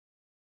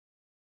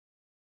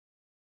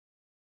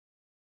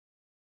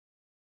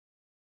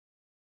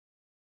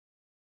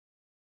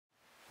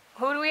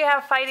Who do we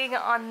have fighting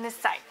on this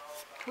side?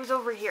 Who's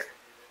over here?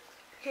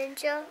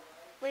 Ninja,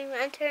 Green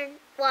Lantern,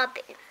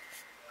 Robin.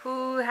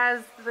 Who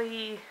has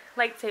the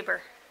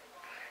lightsaber?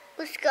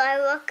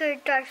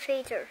 Skywalker, Darth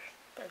Vader.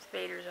 Darth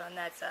Vader's on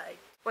that side.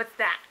 What's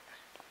that?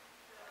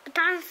 A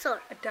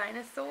dinosaur. A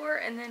dinosaur?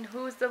 And then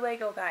who's the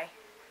Lego guy?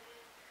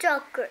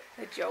 Joker.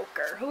 The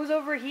Joker. Who's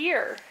over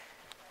here?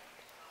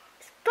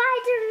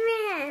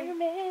 Spiderman.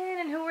 Spiderman.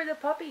 And who are the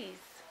puppies?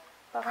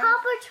 Paw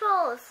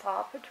Patrols.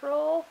 Paw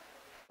Patrol.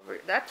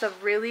 That's a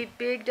really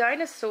big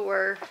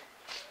dinosaur.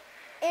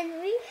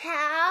 And we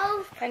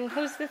have... And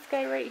who's this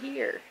guy right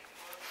here?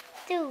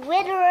 The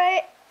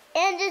Riddler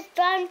and the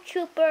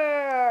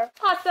Stormtrooper.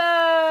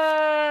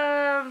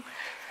 Awesome!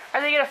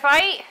 Are they gonna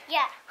fight?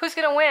 Yeah. Who's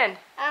gonna win?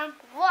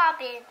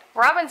 Robin.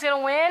 Robin's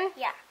gonna win?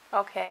 Yeah.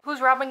 Okay.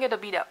 Who's Robin gonna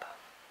beat up?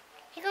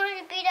 He's going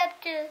to beat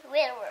up the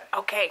Riddler.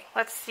 Okay,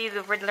 let's see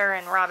the Riddler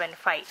and Robin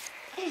fight.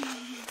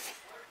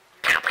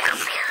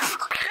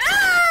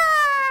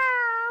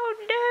 Oh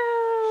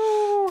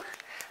no!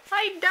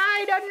 I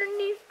died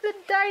underneath the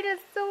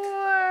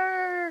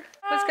dinosaur.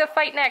 Who's gonna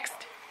fight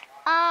next?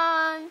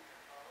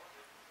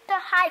 The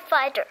High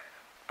Fighter.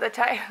 The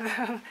TIE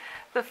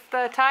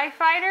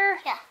Fighter?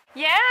 Yeah.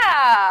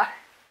 Yeah!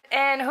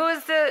 And who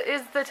is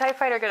the TIE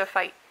Fighter gonna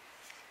fight?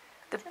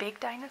 The big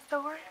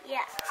dinosaur?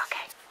 Yeah.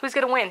 Okay. Who's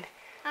gonna win?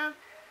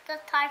 The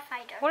TIE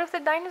Fighter. What if the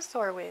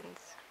dinosaur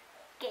wins?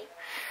 Okay.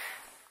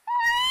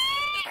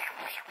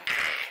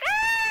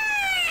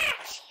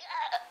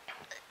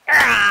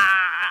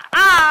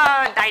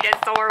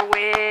 Dinosaur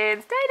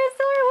wins!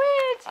 Dinosaur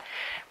wins!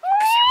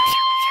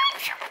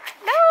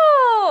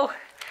 No!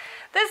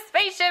 The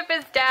spaceship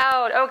is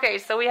down. Okay,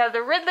 so we have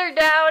the Riddler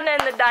down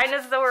and the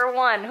dinosaur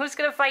won. Who's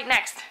gonna fight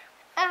next?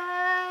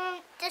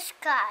 This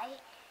guy.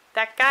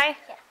 That guy?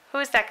 Yeah.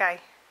 Who's that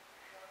guy?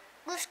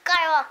 Luke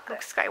Skywalker.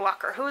 Luke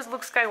Skywalker. Who's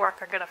Luke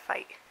Skywalker gonna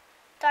fight?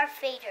 Darth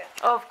Vader.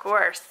 Of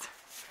course.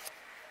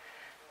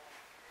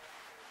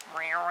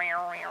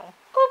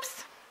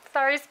 Oops.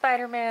 Sorry,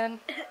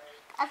 Spider-Man.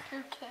 That's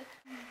okay.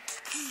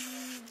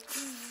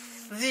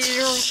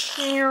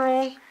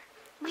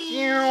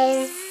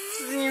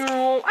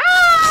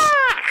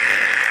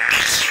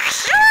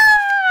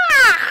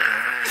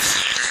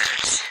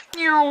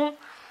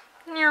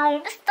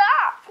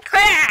 Stop!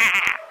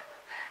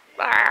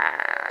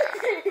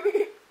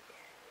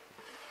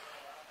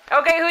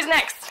 Okay, who's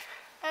next?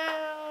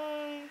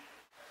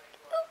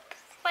 Oops,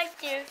 right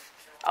there.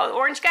 Oh, the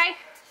orange guy?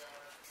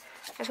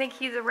 I think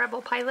he's a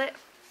rebel pilot.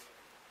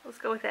 Let's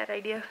go with that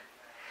idea.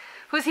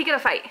 Who's he gonna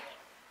fight?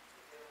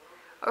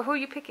 Or who are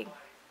you picking?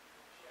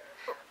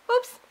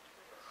 Oops.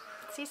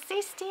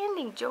 Stay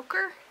standing,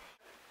 Joker.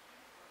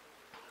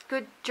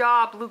 Good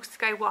job, Luke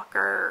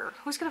Skywalker.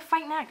 Who's gonna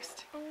fight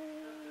next?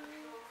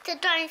 The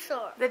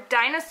dinosaur. The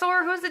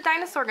dinosaur? Who's the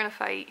dinosaur gonna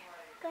fight?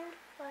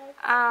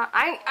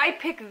 I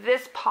pick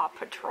this Paw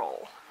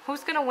Patrol.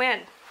 Who's gonna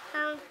win?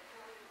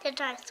 The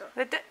dinosaur.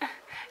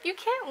 You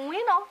can't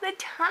win all the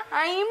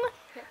time.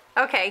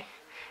 Okay,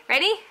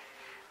 ready?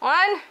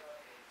 1,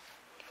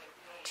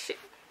 2,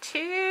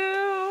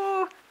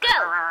 go!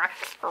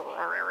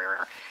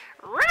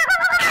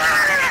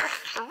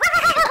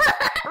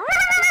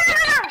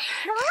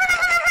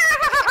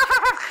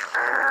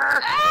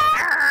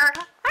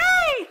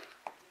 Hey!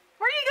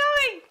 Where are you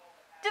going?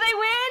 Did I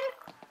win?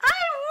 I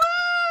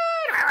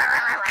won!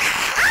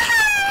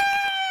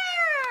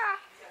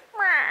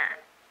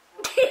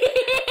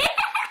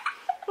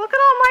 Look at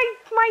all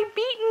my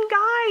beaten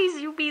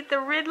guys. You beat the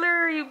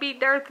Riddler, you beat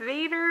Darth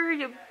Vader,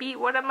 you beat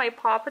one of my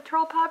Paw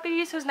Patrol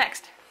puppies. Who's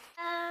next?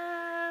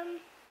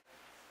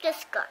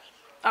 This guy.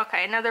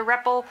 Okay, another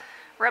rebel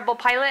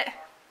pilot.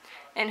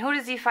 And who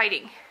is he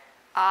fighting?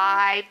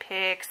 I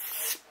pick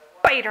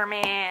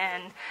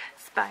Spiderman.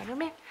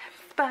 Spiderman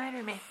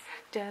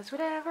does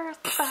whatever a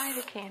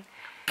spider can.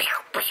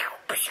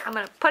 I'm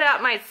gonna put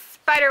out my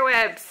spider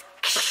webs.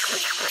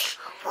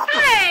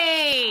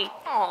 Hey!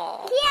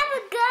 Aww. He has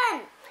a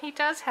gun. He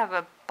does have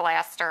a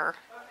blaster.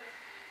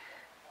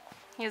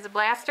 He has a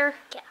blaster?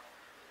 Yeah.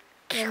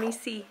 Let me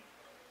see.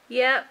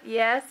 Yep,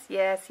 yes,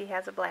 he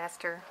has a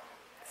blaster.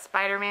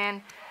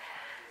 Spider-Man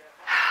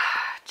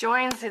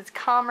joins his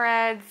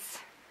comrades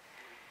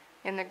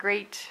in the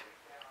great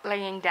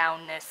laying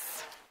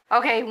downness.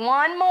 Okay,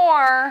 one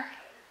more.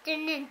 The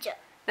ninja.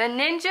 The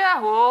ninja?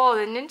 Whoa,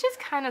 the ninja's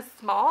kind of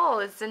small.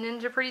 Is the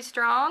ninja pretty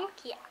strong?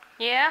 Yeah.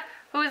 Yeah?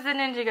 Who is the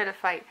ninja gonna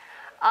fight?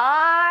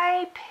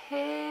 I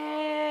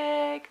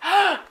pick...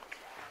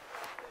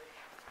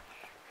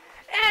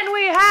 And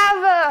we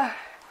have a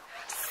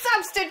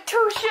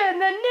substitution.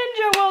 The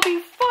ninja will be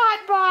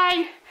fought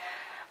by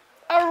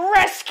a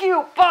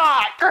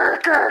Rescuebot.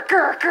 Grr, grr,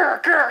 grr,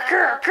 grr, grr,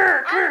 grr,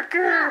 grr, grr,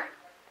 grr.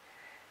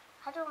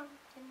 I don't want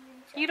the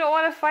ninja. You don't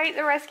want to fight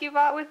the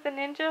Rescuebot with the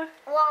ninja?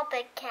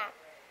 Robin can.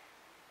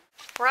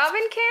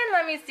 Robin can?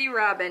 Let me see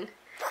Robin.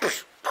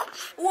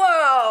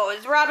 Whoa,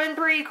 is Robin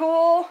pretty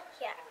cool?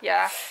 Yeah.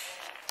 Yeah.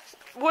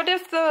 What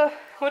if the...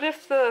 He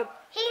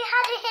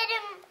had to hit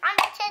him on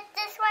the chest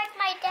just like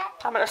my dad.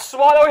 I'm gonna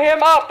swallow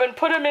him up and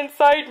put him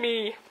inside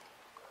me.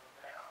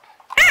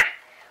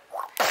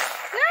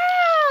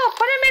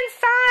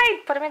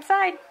 them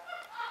inside.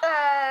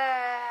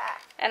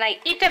 And I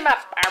eat them up.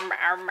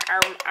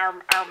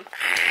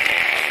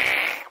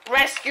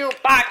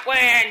 Rescuebot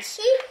wins!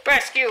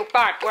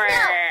 Rescuebot wins!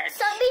 No,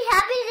 something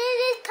happened in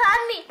his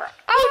tummy.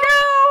 Oh no!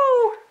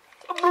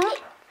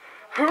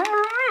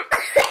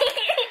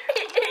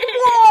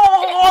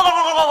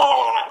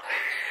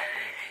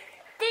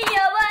 The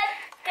robot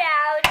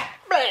down.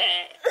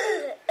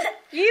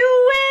 You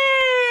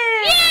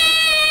win!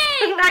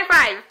 Yay! High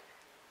five!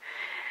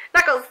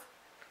 Knuckles!